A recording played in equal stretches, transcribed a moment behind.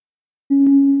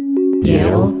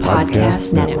Yale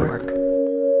Podcast Network.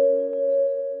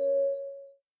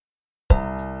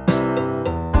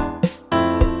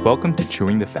 Welcome to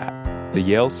Chewing the Fat, the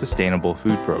Yale Sustainable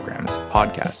Food Program's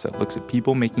podcast that looks at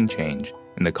people making change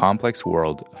in the complex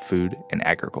world of food and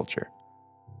agriculture.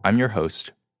 I'm your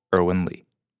host, Erwin Lee.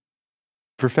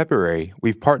 For February,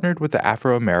 we've partnered with the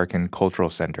Afro-American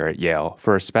Cultural Center at Yale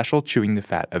for a special Chewing the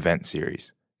Fat event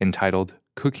series entitled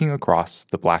Cooking Across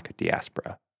the Black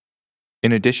Diaspora.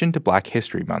 In addition to Black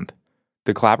History Month,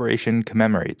 the collaboration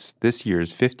commemorates this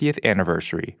year's 50th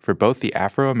anniversary for both the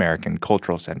Afro-American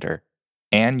Cultural Center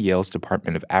and Yale's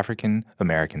Department of African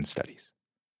American Studies.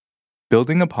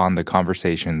 Building upon the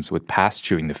conversations with past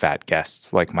Chewing the Fat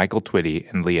guests like Michael Twitty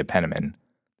and Leah Penniman,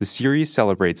 the series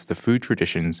celebrates the food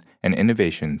traditions and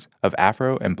innovations of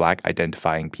Afro and Black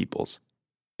identifying peoples.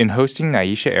 In hosting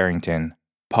Naisha Arrington,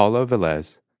 Paola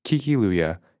Velez, Kiki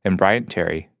Luya, and Bryant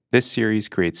Terry, this series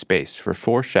creates space for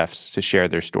 4 chefs to share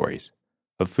their stories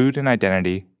of food and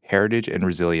identity, heritage and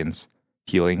resilience,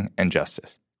 healing and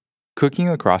justice. Cooking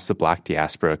Across the Black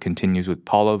Diaspora continues with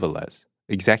Paola Velez,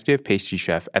 executive pastry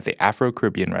chef at the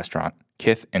Afro-Caribbean restaurant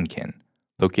Kith & Kin,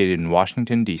 located in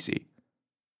Washington, D.C.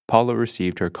 Paola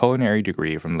received her culinary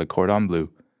degree from Le Cordon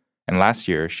Bleu, and last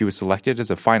year she was selected as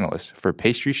a finalist for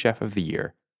Pastry Chef of the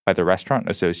Year by the Restaurant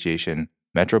Association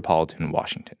Metropolitan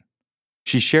Washington.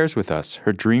 She shares with us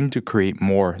her dream to create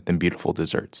more than beautiful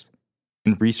desserts.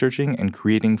 In researching and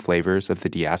creating flavors of the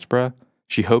diaspora,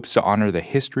 she hopes to honor the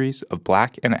histories of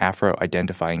Black and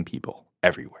Afro-identifying people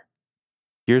everywhere.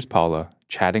 Here's Paola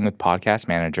chatting with podcast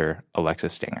manager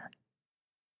Alexis Stenger.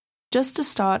 Just to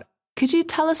start, could you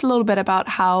tell us a little bit about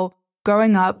how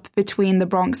growing up between the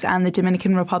Bronx and the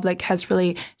Dominican Republic has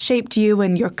really shaped you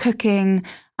and your cooking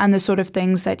and the sort of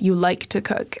things that you like to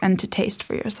cook and to taste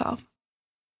for yourself?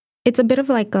 It's a bit of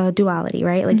like a duality,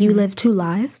 right? Like you live 2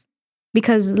 lives.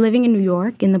 Because living in New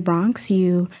York, in the Bronx,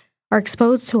 you are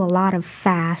exposed to a lot of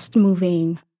fast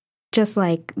moving, just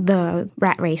like the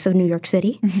rat race of New York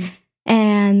City.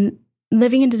 And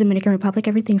living in the Dominican Republic,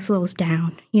 everything slows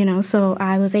down, you know? So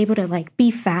I was able to like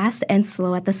be fast and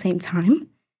slow at the same time.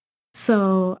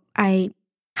 So I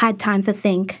had time to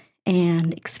think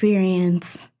and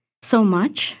experience so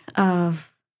much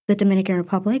of the Dominican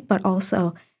Republic, but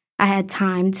also I had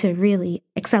time to really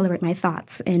accelerate my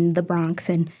thoughts in the Bronx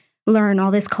and learn all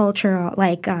this culture.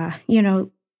 Like,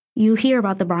 you hear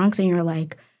about the Bronx and you're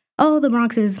like, oh, the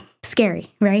Bronx is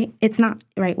scary, right? It's not,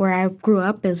 right? Where I grew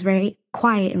up, it was very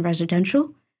quiet and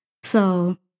residential.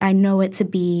 So I know it to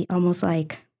be almost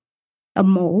like a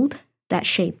mold that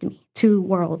shaped me, 2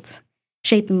 worlds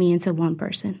shaping me into one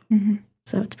person.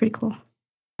 So it's pretty cool.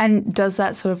 And does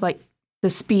that sort of like the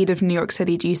speed of New York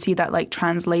City, do you see that like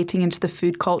translating into the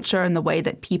food culture and the way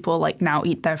that people like now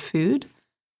eat their food?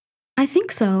 I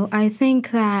think so. I think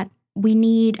that we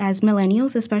need, as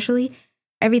millennials especially,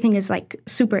 everything is like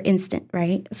super instant,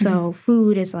 right? So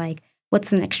food is like,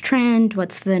 what's the next trend?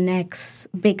 What's the next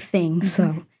big thing?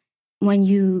 So when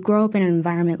you grow up in an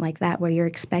environment like that where you're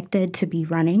expected to be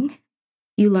running,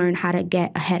 you learn how to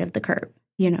get ahead of the curve,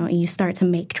 and you start to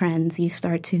make trends. You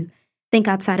start to think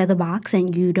outside of the box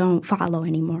and you don't follow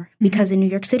anymore. Because in New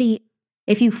York City,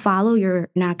 if you follow, you're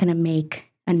not going to make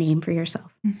a name for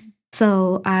yourself.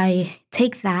 So I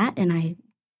take that and I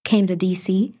came to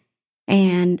DC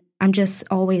and I'm just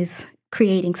always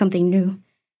creating something new.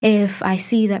 If I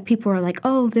see that people are like,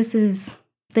 oh, this is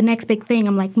the next big thing,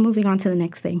 I'm like moving on to the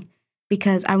next thing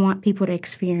because I want people to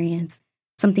experience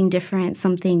something different,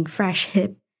 something fresh,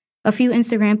 hip. A few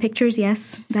Instagram pictures,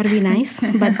 yes, that'd be nice.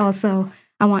 But also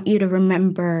I want you to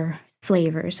remember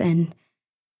flavors and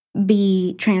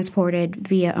be transported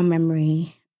via a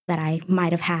memory that I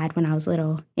might have had when I was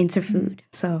little into food.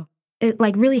 So it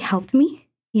like really helped me,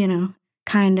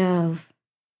 kind of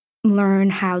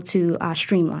learn how to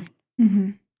streamline.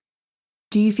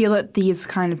 Do you feel that these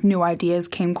kind of new ideas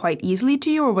came quite easily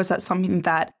to you, or was that something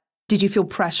that, did you feel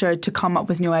pressured to come up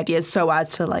with new ideas so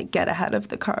as to like get ahead of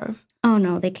the curve? Oh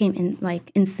no, they came in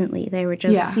like instantly. They were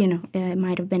just, it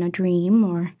might have been a dream,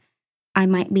 or I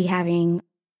might be having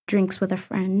drinks with a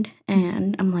friend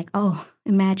and I'm like, oh,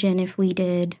 imagine if we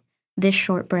did this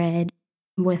shortbread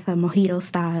with a mojito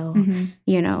style,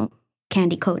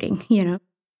 candy coating,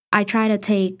 I try to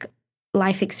take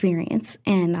life experience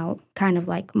and I'll kind of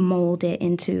like mold it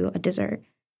into a dessert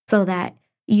so that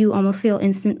you almost feel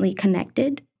instantly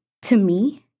connected to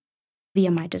me via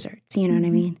my desserts. You know what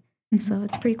I mean? So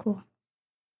it's pretty cool.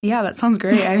 Yeah, that sounds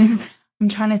great. I mean, I'm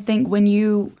trying to think when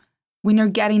you're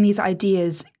getting these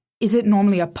ideas, is it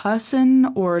normally a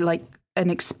person or like an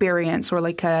experience or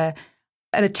like a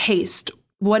taste?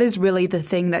 What is really the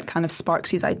thing that kind of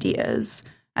sparks these ideas?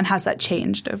 And has that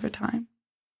changed over time?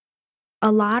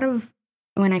 A lot of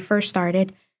when I first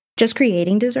started just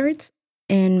creating desserts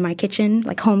in my kitchen,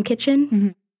 like home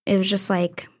kitchen, it was just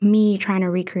like me trying to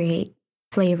recreate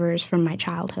flavors from my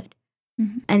childhood.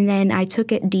 And then I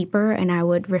took it deeper and I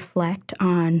would reflect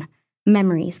on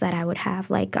memories that I would have.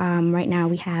 Like right now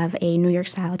we have a New York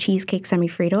style cheesecake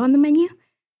semi-frito on the menu.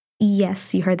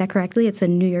 Yes, you heard that correctly. It's a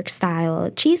New York style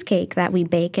cheesecake that we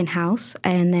bake in-house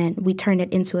and then we turn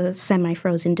it into a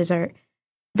semi-frozen dessert.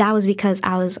 That was because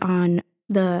I was on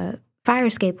the fire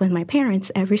escape with my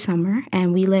parents every summer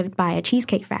and we lived by a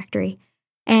cheesecake factory.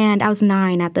 And I was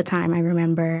 9 at the time, I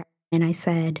remember. And I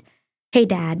said, "Hey,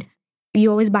 Dad,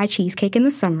 you always buy cheesecake in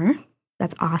the summer.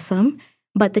 That's awesome.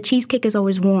 But the cheesecake is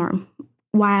always warm.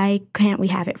 Why can't we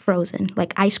have it frozen?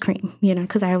 Like ice cream,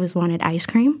 because I always wanted ice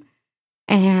cream."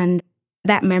 And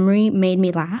that memory made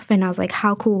me laugh. And I was like,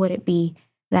 how cool would it be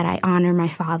that I honor my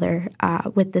father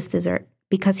with this dessert?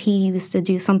 Because he used to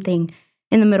do something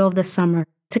in the middle of the summer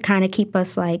to kind of keep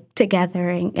us like together.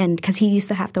 And because he used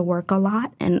to have to work a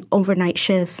lot and overnight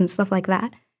shifts and stuff like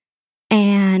that.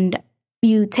 And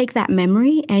you take that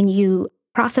memory and you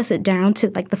process it down to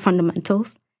like the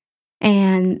fundamentals.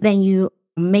 And then you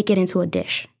make it into a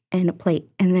dish and a plate.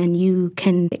 And then you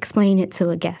can explain it to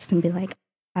a guest and be like,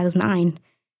 I was 9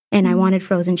 and I wanted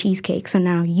frozen cheesecake. So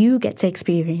now you get to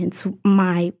experience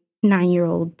my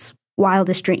 9-year-old's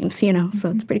wildest dreams,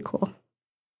 So it's pretty cool.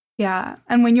 Yeah.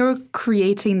 And when you're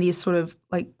creating these sort of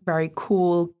like very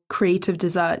cool creative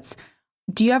desserts,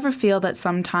 do you ever feel that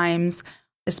sometimes,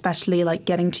 especially like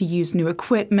getting to use new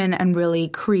equipment and really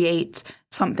create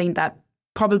something that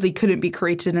probably couldn't be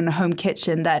created in a home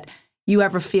kitchen, that you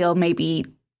ever feel maybe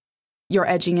you're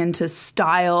edging into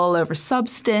style over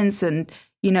substance? And,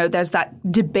 there's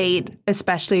that debate,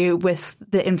 especially with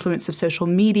the influence of social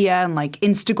media and like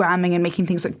Instagramming and making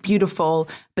things look beautiful,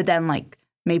 but then like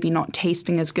maybe not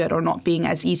tasting as good or not being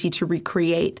as easy to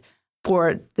recreate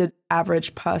for the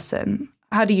average person.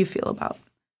 How do you feel about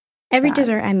every that?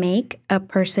 Dessert I make, a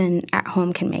person at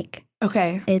home can make.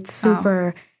 Okay. It's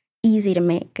super easy to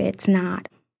make. It's not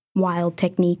wild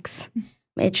techniques.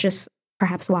 It's just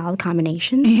perhaps wild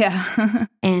combinations. Yeah.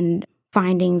 And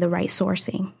finding the right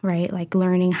sourcing, right? Like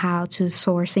learning how to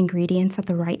source ingredients at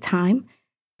the right time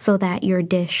so that your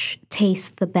dish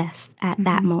tastes the best at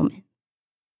that moment.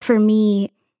 For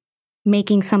me,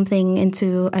 making something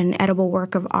into an edible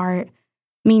work of art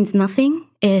means nothing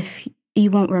if you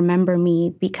won't remember me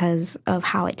because of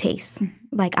how it tastes.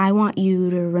 Like, I want you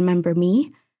to remember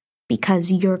me because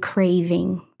you're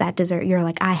craving that dessert. You're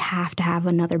like, I have to have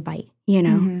another bite,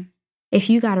 If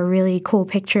you got a really cool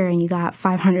picture and you got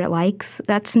 500 likes,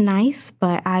 that's nice,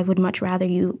 but I would much rather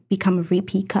you become a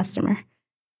repeat customer,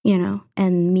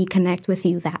 and me connect with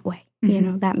you that way.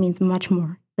 That means much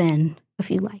more than a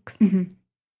few likes.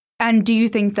 And do you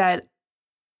think that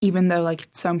even though like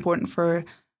it's so important for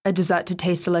a dessert to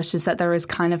taste delicious, that there is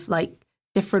kind of like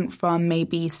different from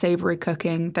maybe savory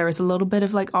cooking, there is a little bit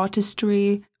of like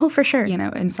artistry. Oh, for sure.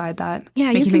 Inside that.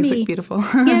 Yeah, making things look beautiful.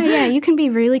 yeah, you can be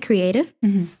really creative.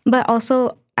 But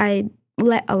also I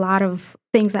let a lot of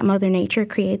things that Mother Nature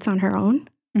creates on her own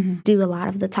do a lot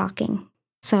of the talking.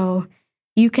 So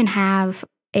you can have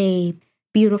a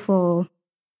beautiful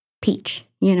peach,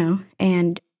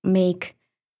 and make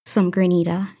some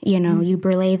granita, you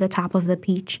brulee the top of the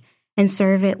peach and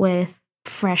serve it with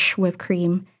fresh whipped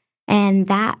cream. And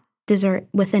that dessert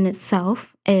within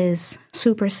itself is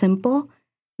super simple.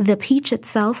 The peach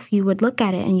itself, you would look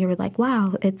at it and you're like,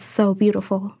 wow, it's so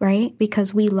beautiful, right?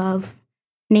 Because we love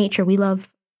nature. We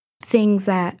love things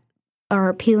that are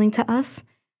appealing to us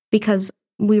because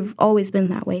we've always been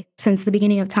that way since the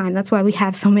beginning of time. That's why we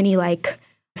have so many like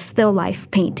still life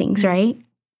paintings, right?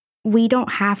 We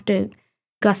don't have to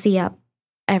gussy up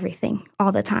everything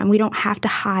all the time. We don't have to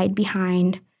hide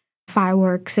behind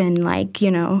fireworks and like,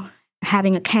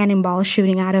 having a cannonball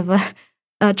shooting out of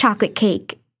a chocolate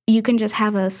cake. You can just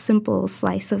have a simple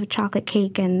slice of a chocolate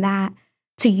cake, and that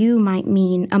to you might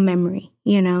mean a memory,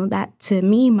 that to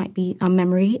me might be a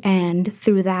memory. And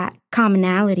through that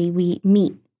commonality, we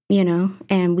meet,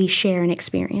 and we share an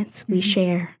experience. We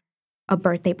share a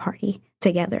birthday party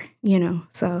together,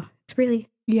 so it's really...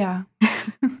 Yeah.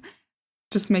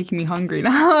 Just making me hungry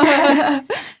now.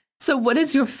 So what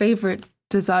is your favorite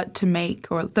dessert to make,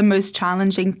 or the most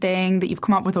challenging thing that you've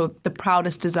come up with, or the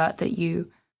proudest dessert that you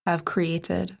have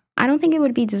created? I don't think it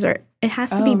would be dessert. It has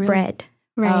to be really? bread,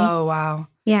 right? Oh, wow.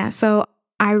 Yeah, so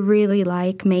I really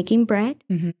like making bread,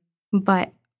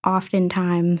 but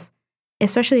oftentimes,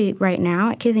 especially right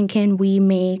now at Kith and Kin, we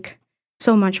make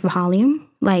so much volume.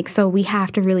 Like, so we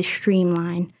have to really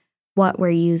streamline what we're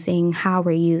using, how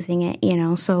we're using it,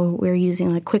 So we're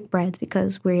using like quick breads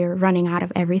because we're running out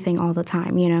of everything all the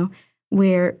time,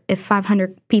 Where if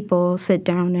 500 people sit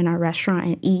down in our restaurant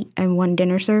and eat in one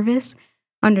dinner service,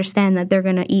 understand that they're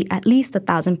going to eat at least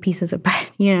 1,000 pieces of bread,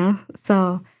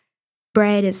 So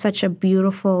bread is such a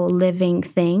beautiful living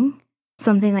thing,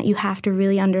 something that you have to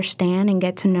really understand and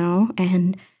get to know.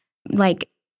 And like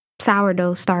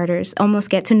sourdough starters almost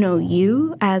get to know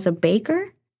you as a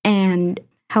baker and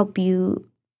help you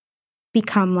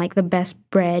become like the best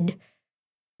bread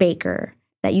baker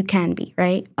that you can be,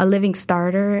 right? A living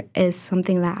starter is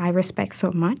something that I respect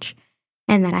so much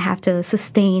and that I have to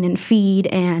sustain and feed.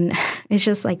 And it's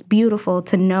just like beautiful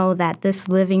to know that this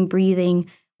living, breathing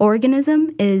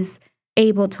organism is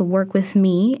able to work with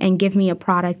me and give me a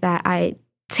product that I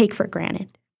take for granted.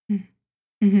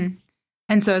 Mm-hmm.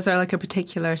 And so is there like a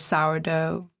particular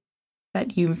sourdough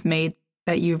that you've made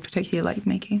that you particularly like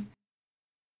making?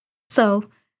 So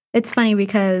it's funny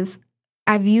because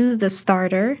I've used a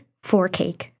starter for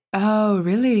cake. Oh,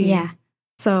 really? Yeah.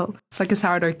 So it's like a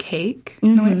sourdough cake?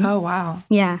 Mm-hmm. Oh, wow.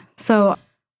 Yeah. So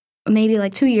maybe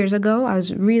like 2 years ago, I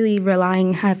was really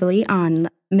relying heavily on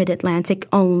Mid-Atlantic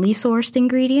only sourced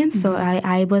ingredients. Mm-hmm. So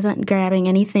I wasn't grabbing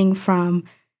anything from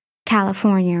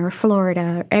California or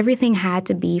Florida. Everything had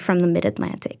to be from the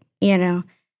Mid-Atlantic, And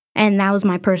that was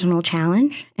my personal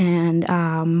challenge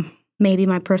and maybe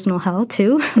my personal hell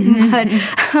too.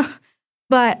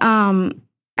 but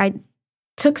I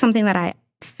took something that I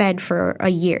fed for a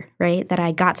year, right? That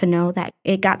I got to know, that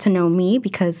it got to know me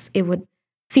because it would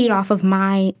feed off of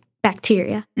my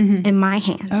bacteria in my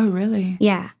hands. Oh, really?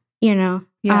 Yeah.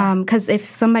 Because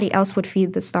if somebody else would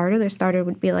feed the starter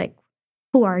would be like,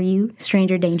 who are you?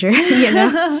 Stranger danger,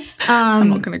 I'm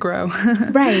not going to grow.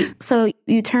 Right. So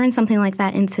you turn something like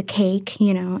that into cake,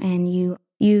 and you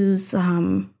use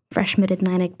fresh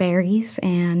Mid-Atlantic berries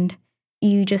and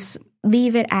you just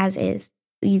leave it as is.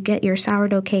 You get your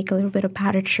sourdough cake, a little bit of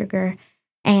powdered sugar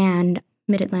and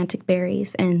Mid-Atlantic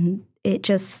berries, and it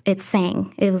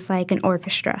sang. It was like an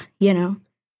orchestra,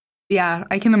 Yeah,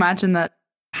 I can imagine that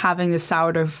having a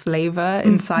sourdough flavor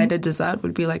inside a dessert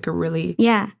would be like a really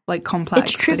like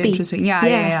complex it's but interesting.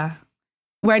 Yeah.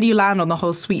 Where do you land on the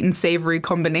whole sweet and savory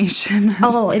combination?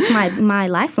 Oh, it's my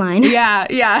lifeline.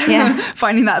 Yeah.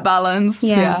 Finding that balance.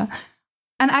 Yeah.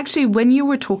 And actually, when you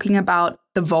were talking about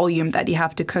the volume that you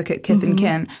have to cook at Kith and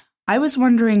Kin, I was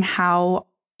wondering how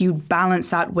you balance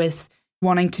that with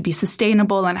wanting to be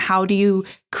sustainable, and how do you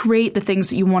create the things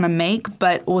that you want to make,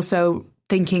 but also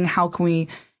thinking how can we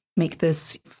make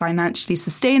this financially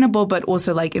sustainable, but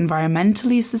also like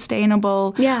environmentally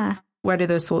sustainable? Yeah. Where do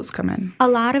those thoughts come in? A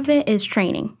lot of it is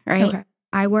training, right? Okay.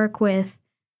 I work with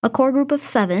a core group of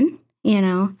 7,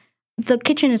 The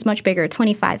kitchen is much bigger,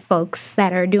 25 folks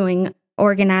that are doing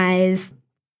organized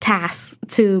tasks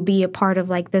to be a part of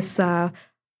like this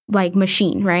like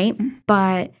machine, right?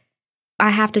 But I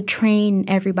have to train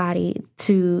everybody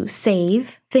to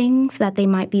save things that they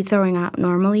might be throwing out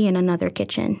normally in another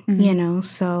kitchen,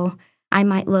 So I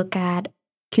might look at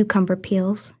cucumber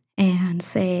peels and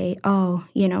say, oh,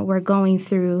 we're going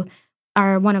through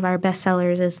one of our best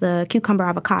sellers is the cucumber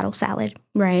avocado salad,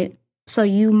 right? So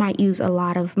you might use a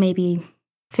lot of maybe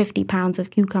 50 pounds of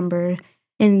cucumber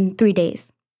in 3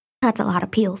 days. That's a lot of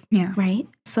peels, right?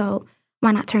 So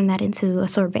why not turn that into a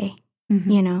sorbet,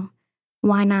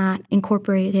 Why not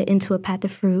incorporate it into a pâte de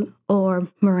fruit or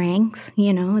meringues?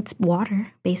 It's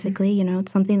water, basically.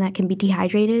 It's something that can be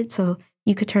dehydrated. So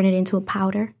you could turn it into a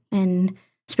powder and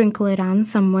sprinkle it on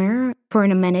somewhere for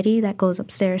an amenity that goes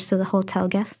upstairs to the hotel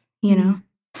guests,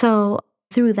 So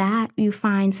through that, you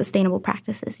find sustainable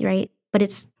practices, right? But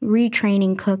it's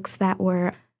retraining cooks that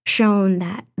were shown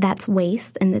that that's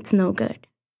waste and it's no good.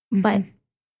 But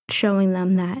showing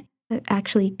them that it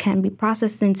actually can be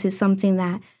processed into something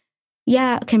that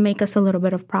can make us a little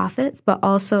bit of profits, but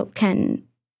also can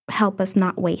help us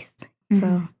not waste.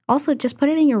 So also just put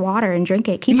it in your water and drink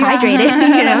it. Keep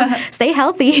hydrated, stay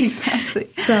healthy. Exactly.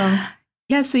 So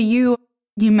you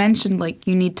mentioned like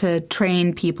you need to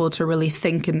train people to really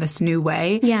think in this new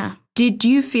way. Yeah. Did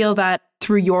you feel that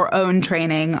through your own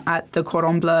training at the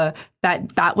Cordon Bleu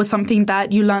that was something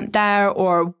that you learned there,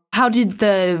 or how did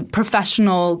the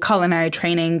professional culinary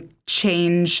training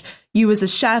change you as a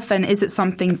chef? And is it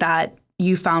something that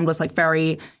you found was like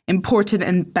very important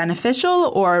and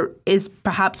beneficial, or is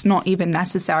perhaps not even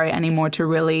necessary anymore to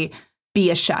really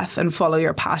be a chef and follow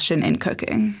your passion in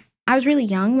cooking? I was really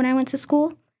young when I went to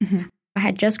school. I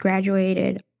had just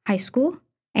graduated high school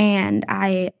and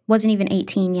I wasn't even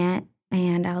 18 yet.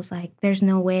 And I was like, there's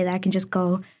no way that I can just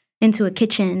go into a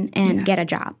kitchen and get a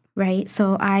job, right?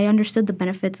 So I understood the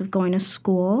benefits of going to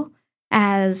school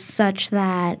as such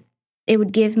that it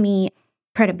would give me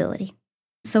credibility.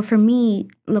 So for me,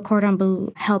 Le Cordon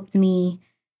Bleu helped me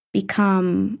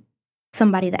become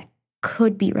somebody that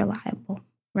could be reliable,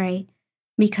 right?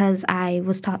 Because I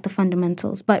was taught the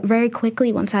fundamentals. But very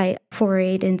quickly, once I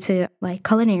forayed into like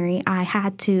culinary, I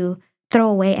had to throw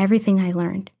away everything I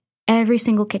learned. Every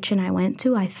single kitchen I went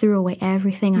to, I threw away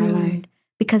everything I learned.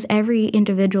 Because every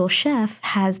individual chef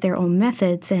has their own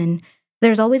methods, and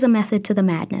there's always a method to the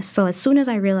madness. So as soon as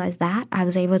I realized that, I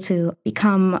was able to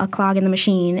become a cog in the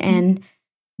machine and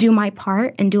do my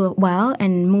part and do it well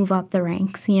and move up the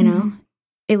ranks, you know?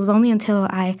 It was only until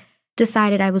I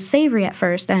decided I was savory at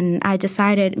first, and I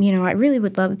decided, you know, I really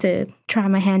would love to try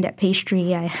my hand at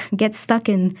pastry. I get stuck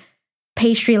in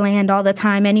pastry land all the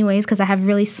time anyways because I have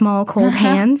really small, cold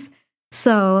hands.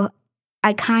 So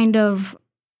I kind of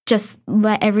just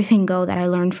let everything go that I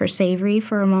learned for savory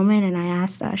for a moment, and I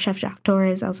asked Chef Jacques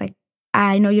Torres, I was like,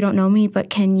 I know you don't know me, but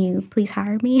can you please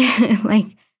hire me? Like,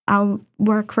 I'll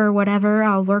work for whatever,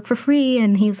 I'll work for free.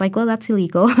 And he was like, well, that's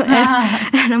illegal.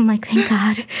 And I'm like, thank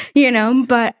God, you know,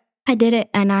 but I did it,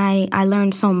 and I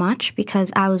learned so much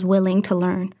because I was willing to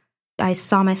learn. I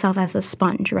saw myself as a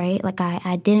sponge, right? Like,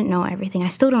 I didn't know everything. I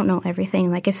still don't know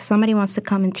everything. Like, if somebody wants to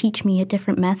come and teach me a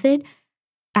different method,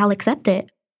 I'll accept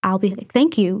it. I'll be like,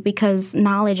 thank you, because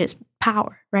knowledge is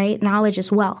power, right? Knowledge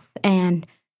is wealth. And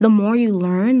the more you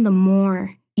learn, the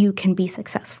more you can be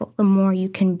successful, the more you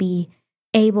can be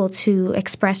able to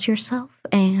express yourself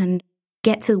and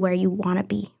get to where you want to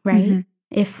be, right?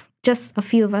 If just a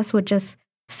few of us would just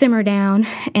simmer down,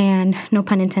 and no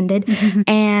pun intended,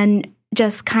 and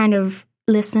just kind of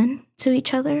listen to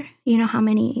each other, you know how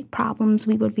many problems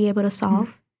we would be able to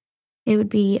solve? It would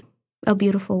be a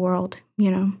beautiful world,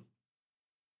 you know?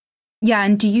 Yeah,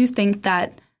 and do you think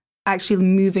that actually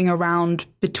moving around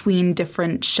between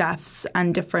different chefs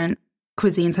and different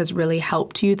cuisines has really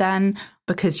helped you then,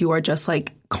 because you are just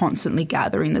like constantly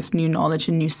gathering this new knowledge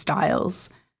and new styles?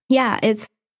 Yeah, it's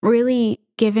really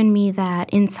given me that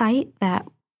insight that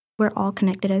we're all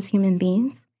connected as human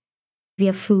beings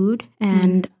via food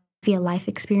and via life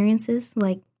experiences.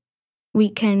 Like, we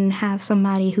can have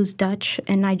somebody who's Dutch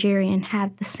and Nigerian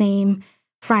have the same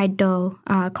fried dough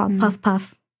called puff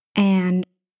puff and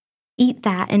eat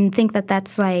that and think that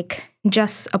that's like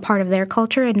just a part of their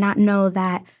culture, and not know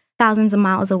that thousands of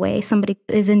miles away somebody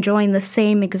is enjoying the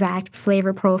same exact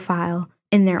flavor profile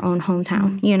in their own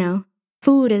hometown, you know?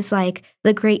 Food is like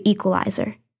the great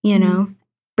equalizer, you know?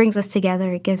 Brings us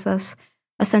together. It gives us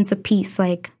a sense of peace.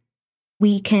 Like,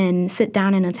 we can sit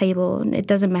down at a table, and it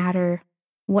doesn't matter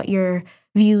what your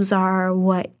views are,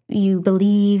 what you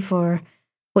believe or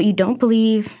what you don't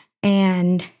believe,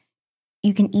 and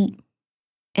you can eat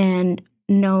and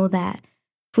know that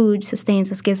food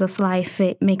sustains us, gives us life.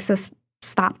 It makes us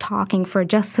stop talking for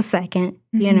just a second,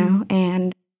 you know,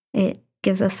 and it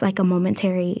gives us like a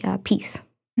momentary peace.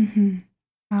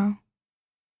 Wow.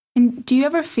 And do you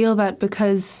ever feel that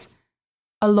because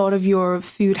a lot of your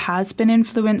food has been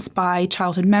influenced by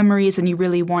childhood memories, and you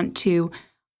really want to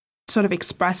sort of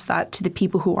express that to the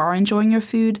people who are enjoying your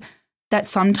food, that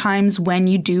sometimes when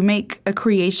you do make a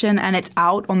creation and it's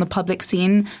out on the public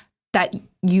scene, that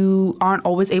you aren't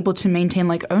always able to maintain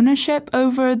like ownership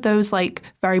over those like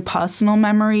very personal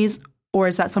memories? Or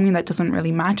is that something that doesn't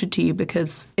really matter to you,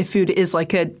 because if food is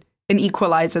like an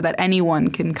equalizer that anyone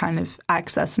can kind of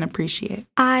access and appreciate?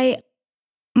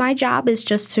 My job is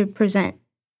just to present,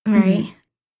 right?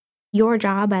 Your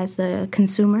job as the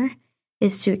consumer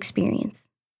is to experience,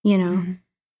 you know?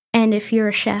 And if you're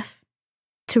a chef,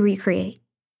 to recreate,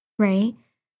 right?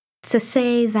 To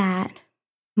say that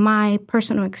my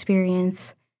personal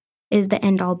experience is the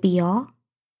end-all be-all,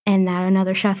 and that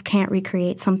another chef can't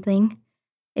recreate something,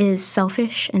 is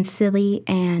selfish and silly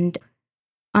and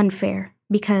unfair,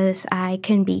 because I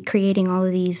can be creating all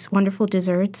of these wonderful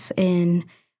desserts in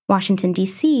Washington,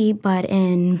 D.C., but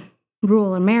in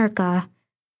rural America,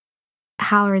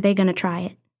 how are they going to try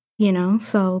it? You know,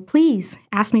 so please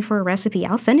ask me for a recipe.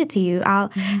 I'll send it to you.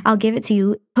 I'll give it to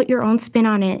you. Put your own spin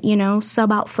on it, you know,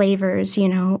 sub out flavors, you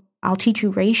know. I'll teach you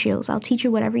ratios. I'll teach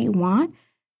you whatever you want.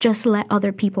 Just let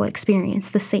other people experience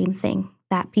the same thing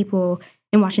that people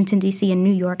in Washington, D.C. and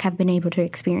New York have been able to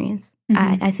experience.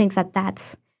 I think that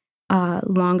that's a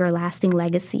longer lasting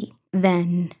legacy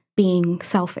than being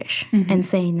selfish and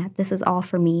saying that this is all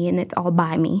for me and it's all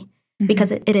by me,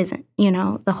 because it isn't. You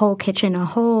know, the whole kitchen, a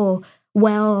whole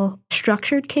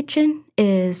well-structured kitchen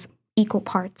is equal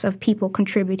parts of people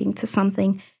contributing to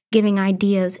something, giving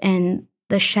ideas, and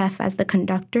the chef as the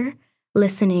conductor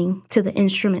listening to the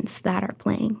instruments that are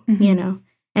playing, you know,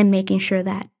 and making sure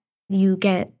that you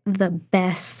get the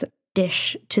best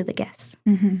dish to the guests.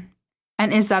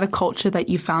 And is that a culture that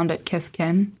you found at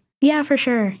Kithkin? Yeah, for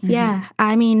sure. Mm-hmm. Yeah.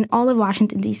 I mean, all of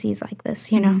Washington, D.C. is like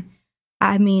this, you know.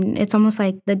 I mean, it's almost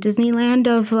like the Disneyland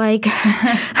of like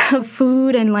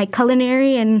food and like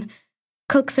culinary, and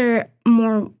cooks are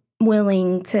more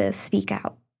willing to speak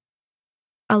out.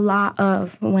 A lot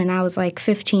of when I was like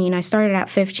 15, I started at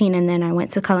 15 and then I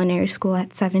went to culinary school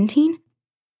at 17.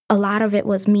 A lot of it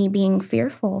was me being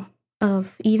fearful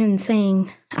of even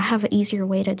saying, I have an easier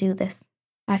way to do this.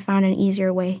 I found an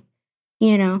easier way,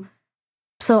 you know.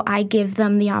 So I give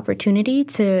them the opportunity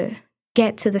to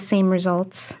get to the same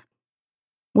results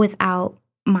without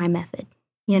my method,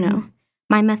 you know.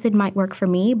 My method might work for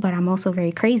me, but I'm also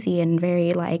very crazy and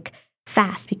very like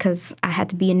fast because I had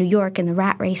to be in New York in the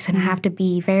rat race, and I have to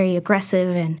be very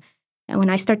aggressive. And when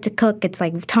I start to cook, it's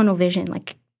like tunnel vision,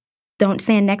 like don't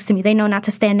stand next to me. They know not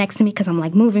to stand next to me because I'm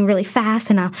like moving really fast,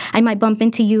 and I might bump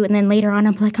into you. And then later on,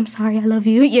 I'm like, I'm sorry, I love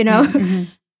you, you know.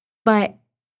 But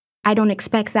I don't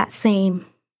expect that same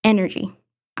energy.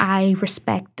 I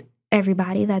respect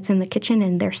everybody that's in the kitchen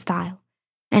and their style.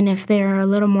 And if they're a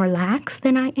little more lax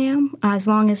than I am, as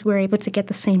long as we're able to get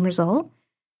the same result,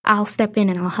 I'll step in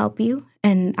and I'll help you,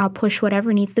 and I'll push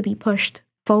whatever needs to be pushed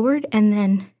forward. And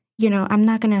then, you know, I'm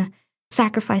not going to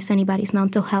sacrifice anybody's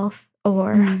mental health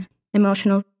or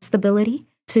emotional stability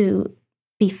to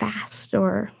be fast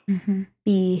or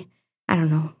be, I don't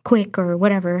know, quick or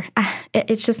whatever.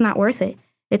 It's just not worth it.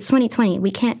 It's 2020.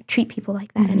 We can't treat people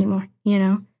like that anymore, you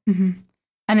know?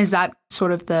 And is that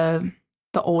sort of the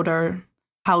older,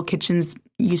 how kitchens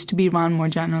used to be run more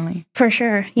generally? For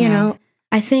sure. You know,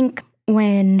 I think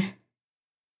when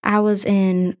I was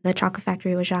in the chocolate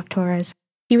factory with Jacques Torres,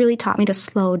 he really taught me to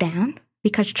slow down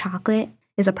because chocolate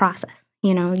is a process.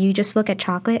 You know, you just look at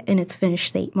chocolate in its finished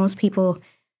state. Most people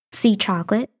see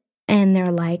chocolate and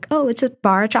they're like, oh, it's a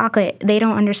bar of chocolate. They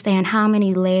don't understand how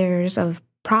many layers of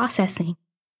processing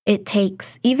it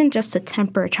takes, even just to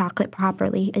temper chocolate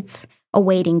properly. It's a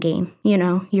waiting game. You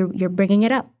know, you're bringing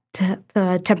it up to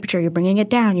the temperature, you're bringing it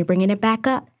down, you're bringing it back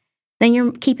up. Then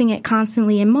you're keeping it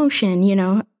constantly in motion, you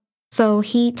know. So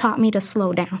he taught me to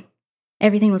slow down.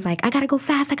 Everything was like, I got to go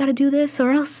fast, I got to do this,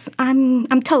 or else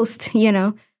I'm toast, you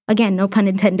know. Again, no pun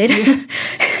intended.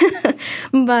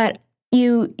 But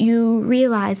you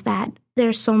realize that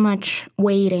there's so much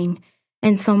waiting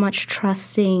and so much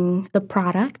trusting the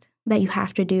product that you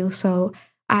have to do. So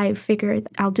I figured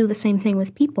I'll do the same thing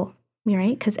with people,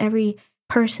 right? Because every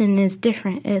person is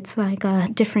different. It's like a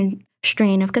different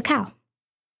strain of cacao.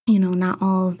 You know, not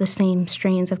all the same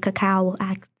strains of cacao will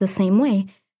act the same way.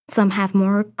 Some have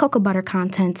more cocoa butter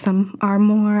content. Some are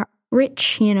more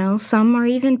rich, you know. Some are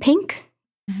even pink.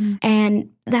 And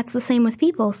that's the same with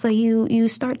people. So you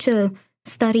start to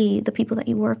study the people that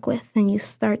you work with, and you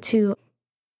start to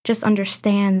just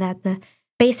understand that the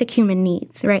basic human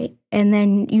needs, right? And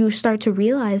then you start to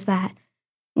realize that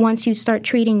once you start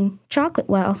treating chocolate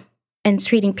well and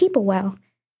treating people well,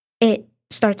 it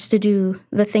starts to do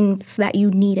the things that you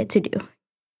need it to do.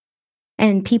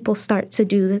 And people start to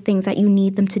do the things that you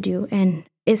need them to do. And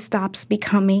it stops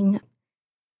becoming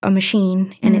a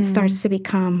machine, and it starts to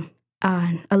become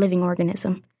a living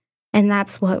organism. And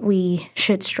that's what we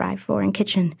should strive for in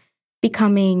kitchen,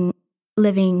 becoming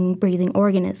living, breathing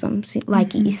organisms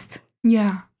like yeast.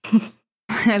 Yeah.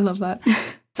 I love that.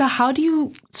 So how do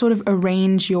you sort of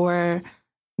arrange your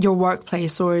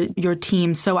workplace or your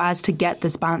team so as to get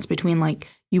this balance between, like,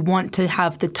 you want to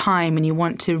have the time and you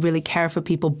want to really care for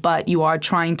people, but you are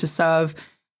trying to serve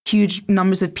huge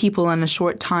numbers of people in a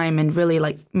short time, and really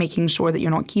like making sure that you're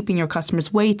not keeping your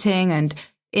customers waiting, and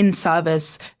in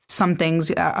service, some things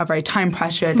are very time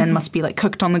pressured and must be like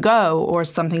cooked on the go, or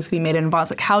some things can be made in advance.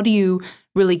 Like, how do you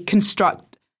really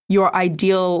construct your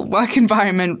ideal work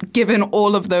environment given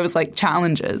all of those like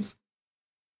challenges?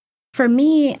 For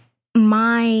me,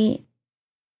 my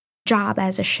job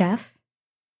as a chef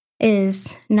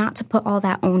is not to put all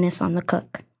that onus on the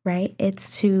cook, right?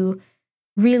 It's to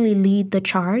really lead the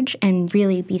charge and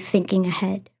really be thinking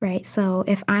ahead, right? So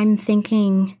if I'm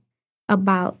thinking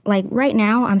about, like right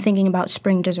now, I'm thinking about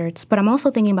spring desserts, but I'm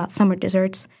also thinking about summer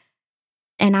desserts.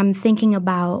 And I'm thinking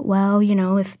about, well, you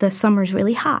know, if the summer's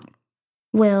really hot,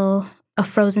 will a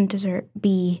frozen dessert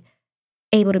be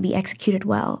able to be executed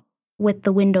well with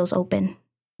the windows open,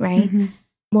 right?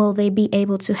 Will they be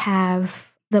able to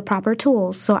have the proper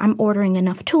tools? So I'm ordering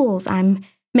enough tools. I'm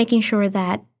making sure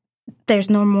that there's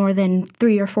no more than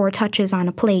 3 or 4 touches on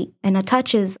a plate. And a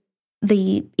touch is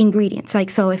the ingredients. Like,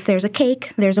 so if there's a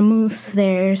cake, there's a mousse,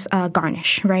 there's a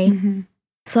garnish, right?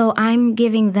 So I'm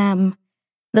giving them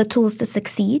the tools to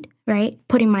succeed, right?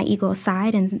 Putting my ego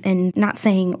aside and not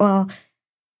saying, well,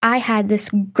 I had this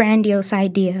grandiose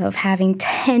idea of having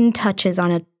 10 touches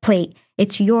on a plate.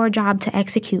 It's your job to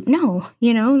execute. No,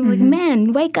 like,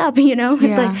 man, wake up,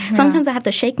 Sometimes I have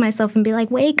to shake myself and be like,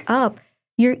 wake up.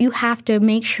 You have to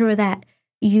make sure that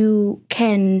you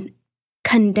can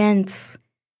condense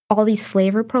all these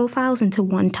flavor profiles into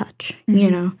one touch,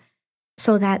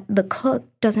 so that the cook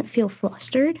doesn't feel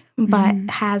flustered, but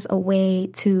has a way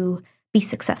to be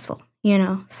successful,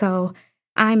 So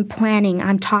I'm planning,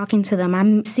 I'm talking to them,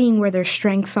 I'm seeing where their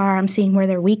strengths are, I'm seeing where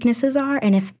their weaknesses are.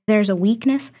 And if there's a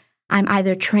weakness, I'm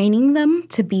either training them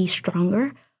to be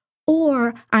stronger,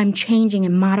 or I'm changing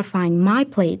and modifying my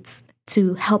plates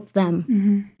to help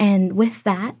them. And with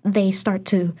that, they start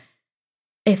to,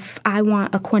 if I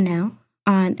want a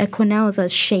quenelle is a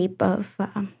shape of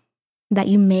that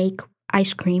you make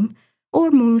ice cream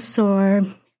or mousse or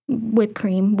whipped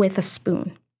cream with a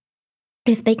spoon.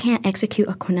 If they can't execute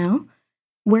a quenelle,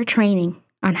 we're training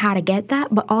on how to get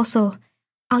that, but also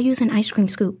I'll use an ice cream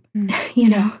scoop.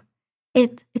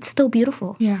 It's still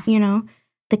beautiful.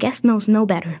 The guest knows no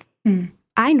better.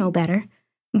 I know better,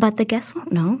 but the guest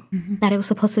won't know that it was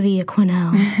supposed to be a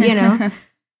quenelle.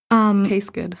 Tastes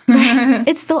good. Right?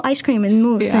 It's still ice cream and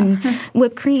mousse and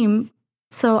whipped cream.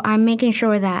 So I'm making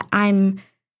sure that I'm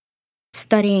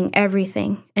studying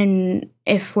everything. And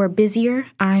if we're busier,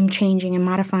 I'm changing and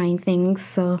modifying things.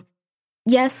 So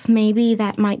yes, maybe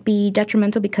that might be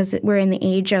detrimental because we're in the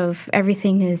age of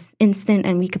everything is instant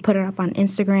and we could put it up on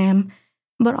Instagram.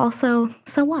 But also,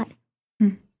 so what?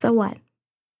 So what?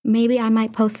 Maybe I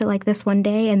might post it like this one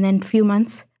day, and then a few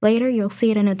months later, you'll see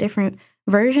it in a different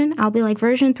version. I'll be like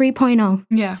version 3.0.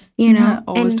 Yeah.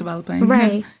 Always developing.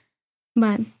 Right.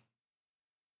 But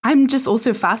I'm just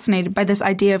also fascinated by this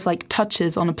idea of like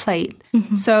touches on a plate.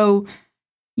 So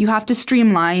you have to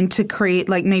streamline to create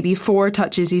like maybe 4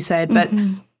 touches, you said, but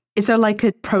is there like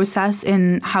a process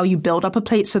in how you build up a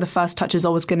plate? So the first touch is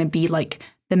always going to be like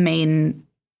the main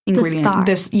ingredient.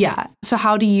 So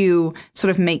how do you sort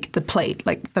of make the plate,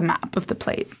 like the map of the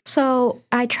plate? So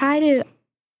I try to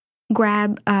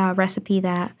grab a recipe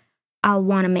that I'll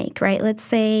want to make, right? Let's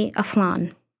say a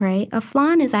flan, right? A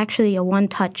flan is actually a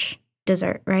one-touch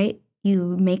dessert, right?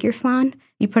 You make your flan,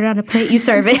 you put it on a plate, you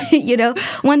serve it,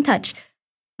 one touch.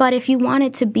 But if you want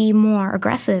it to be more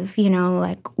aggressive,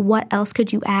 like what else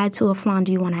could you add to a flan?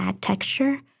 Do you want to add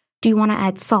texture? Do you want to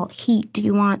add salt, heat? Do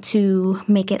you want to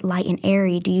make it light and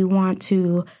airy? Do you want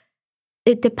to...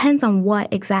 It depends on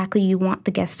what exactly you want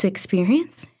the guests to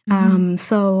experience.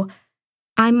 So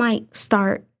I might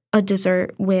start a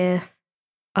dessert with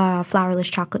a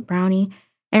flourless chocolate brownie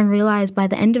and realize by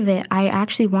the end of it, I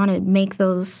actually want to make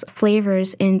those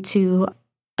flavors into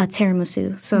a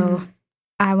tiramisu. So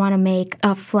I want to make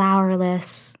a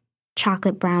flourless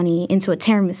chocolate brownie into a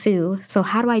tiramisu. So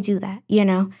how do I do that,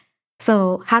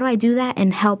 So how do I do that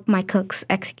and help my cooks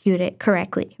execute it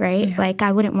correctly, right? Yeah. Like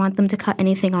I wouldn't want them to cut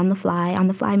anything on the fly. On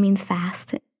the fly means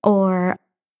fast. Or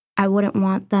I wouldn't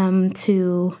want them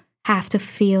to have to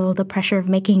feel the pressure of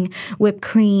making whipped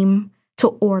cream to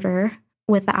order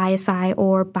with the ISI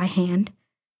or by hand,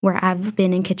 where I've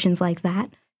been in kitchens like that.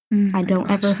 I don't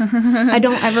ever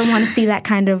want to see that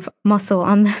kind of muscle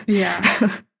on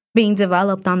the being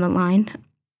developed on the line.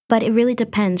 But it really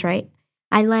depends, right?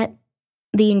 I let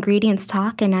the ingredients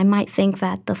talk, and I might think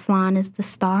that the flan is the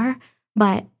star,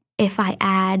 but if I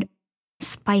add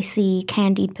spicy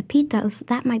candied pepitas,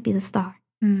 that might be the star,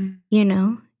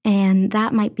 And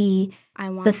that might be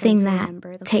the thing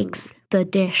that takes the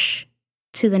dish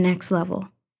to the next level.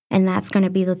 And that's going to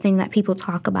be the thing that people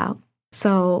talk about.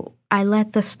 So I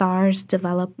let the stars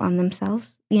develop on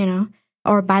themselves,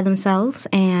 or by themselves,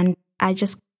 and I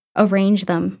just arrange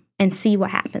them and see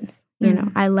what happens.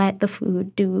 I let the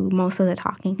food do most of the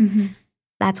talking.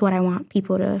 That's what I want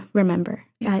people to remember.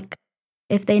 Like,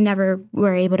 if they never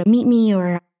were able to meet me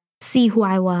or see who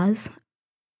I was,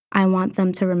 I want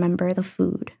them to remember the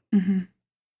food.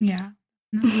 Yeah.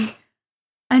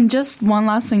 And just one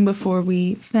last thing before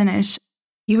we finish.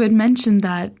 You had mentioned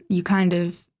that you kind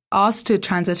of asked to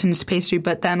transition into pastry,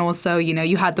 but then also,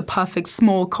 you had the perfect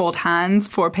small cold hands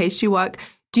for pastry work.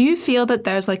 Do you feel that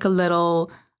there's like a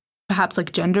little, perhaps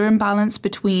like gender imbalance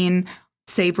between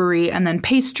savory and then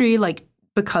pastry, like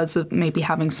because of maybe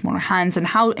having smaller hands? And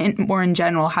how, more in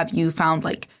general, have you found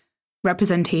like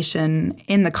representation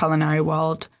in the culinary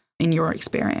world in your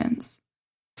experience?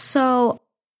 So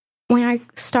when I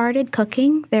started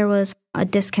cooking, there was a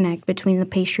disconnect between the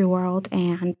pastry world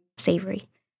and savory.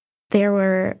 There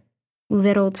were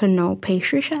little to no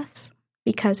pastry chefs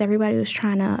because everybody was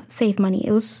trying to save money.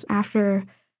 It was after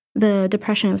the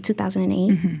Depression of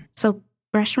 2008. So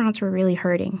restaurants were really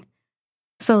hurting.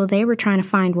 So they were trying to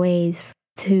find ways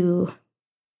to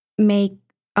make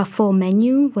a full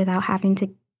menu without having to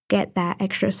get that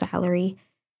extra salary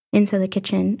into the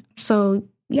kitchen. So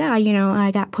yeah,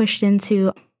 I got pushed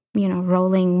into,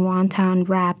 rolling wonton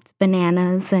wrapped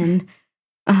bananas and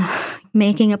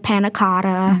making a panna cotta.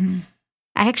 Mm-hmm.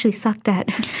 I actually sucked at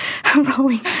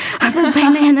rolling the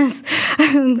bananas.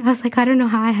 I was like, I don't know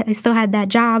how I still had that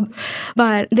job.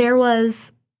 But there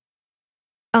was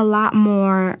a lot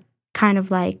more kind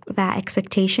of like that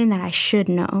expectation that I should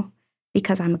know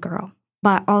because I'm a girl.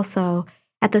 But also,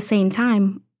 at the same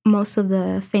time, most of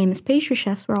the famous pastry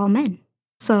chefs were all men.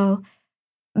 So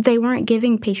they weren't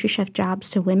giving pastry chef jobs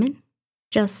to women,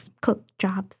 just cook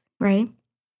jobs, right?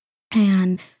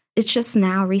 And it's just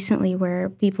now recently where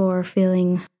people are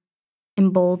feeling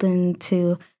emboldened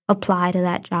to apply to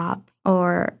that job.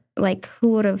 Or like, who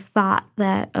would have thought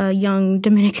that a young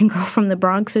Dominican girl from the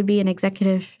Bronx would be an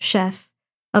executive chef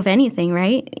of anything,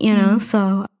 right?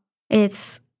 So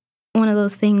it's one of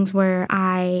those things where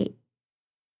I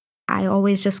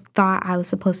always just thought I was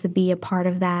supposed to be a part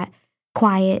of that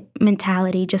quiet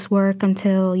mentality, just work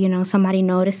until, somebody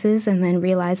notices, and then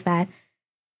realize that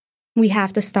we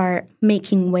have to start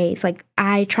making waves. Like,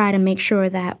 I try to make sure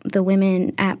that the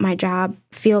women at my job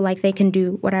feel like they can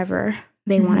do whatever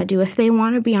they want to do. If they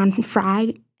want to be on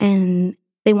Fry and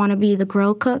they want to be the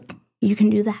grill cook, you can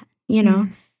do that,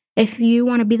 If you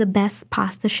want to be the best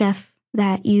pasta chef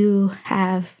that you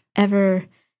have ever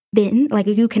been, like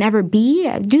you can ever be,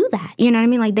 do that. You know what I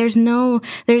mean? Like there's no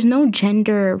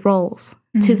gender roles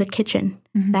to the kitchen.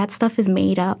 Mm-hmm. That stuff is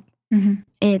made up. Mm-hmm.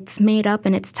 It's made up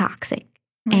and it's toxic.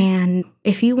 Right. And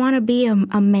if you want to be a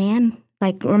man,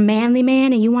 like or a manly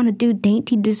man, and you want to do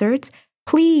dainty desserts,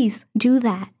 please do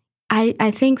that.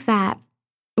 I think that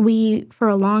we, for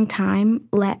a long time,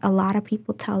 let a lot of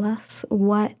people tell us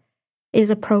what is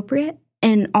appropriate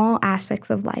in all aspects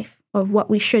of life, of what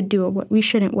we should do or what we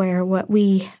shouldn't wear, what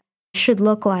we should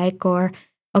look like, or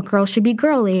a girl should be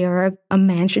girly or a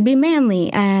man should be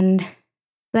manly. And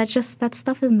that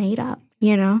stuff is made up,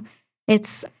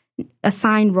 It's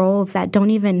assigned roles that don't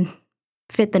even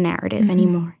fit the narrative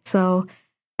anymore. So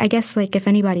I guess like if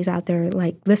anybody's out there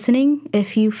like listening,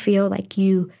 if you feel like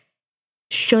you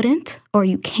shouldn't or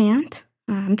you can't,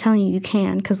 I'm telling you, you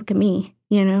can, because look at me,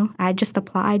 I just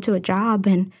applied to a job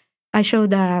and I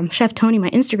showed Chef Tony my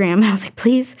Instagram. And I was like,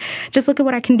 please, just look at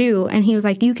what I can do. And he was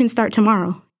like, you can start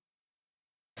tomorrow.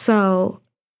 So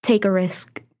take a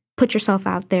risk. Put yourself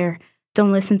out there.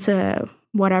 Don't listen to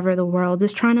whatever the world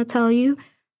is trying to tell you,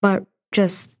 but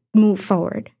just move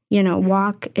forward.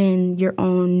 Walk in your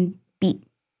own beat.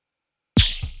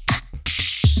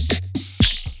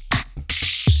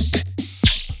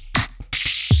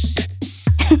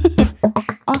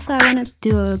 Also, I want to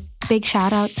do a big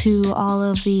shout out to all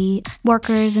of the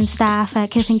workers and staff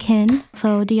at Kith & Kin.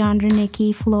 So Deandra,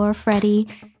 Nikki, Flor, Freddie,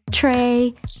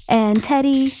 Trey, and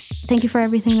Teddy. Thank you for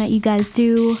everything that you guys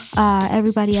do.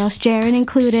 Everybody else, Jaron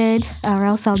included, or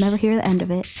else I'll never hear the end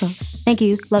of it. So thank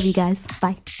you. Love you guys.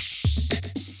 Bye.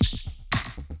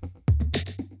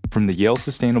 From the Yale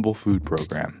Sustainable Food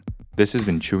Program, this has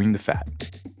been Chewing the Fat.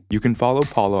 You can follow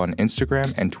Paola on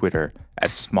Instagram and Twitter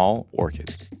at Small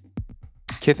Orchids.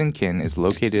 Kith & Kin is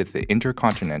located at the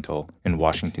Intercontinental in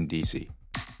Washington, D.C.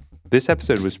 This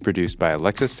episode was produced by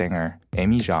Alexa Stenger,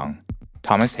 Amy Zhang,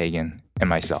 Thomas Hagen, and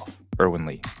myself, Erwin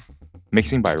Lee.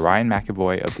 Mixing by Ryan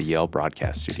McAvoy of the Yale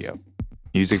Broadcast Studio.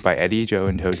 Music by Eddie Joe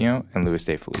Antonio and Louis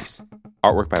De Felice.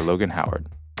 Artwork by Logan Howard.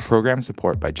 Program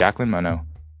support by Jacqueline Mono,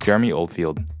 Jeremy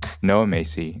Oldfield, Noah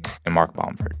Macy, and Mark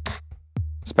Bomford.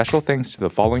 Special thanks to the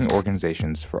following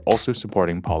organizations for also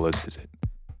supporting Paula's visit: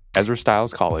 Ezra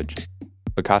Stiles College,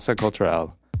 La Casa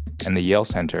Cultural, and the Yale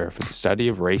Center for the Study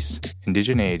of Race,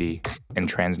 Indigeneity, and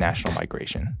Transnational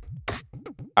Migration.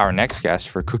 Our next guest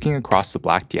for Cooking Across the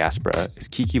Black Diaspora is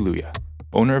Kiki Luya,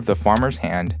 owner of The Farmer's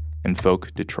Hand and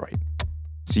Folk Detroit.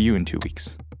 See you in 2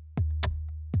 weeks.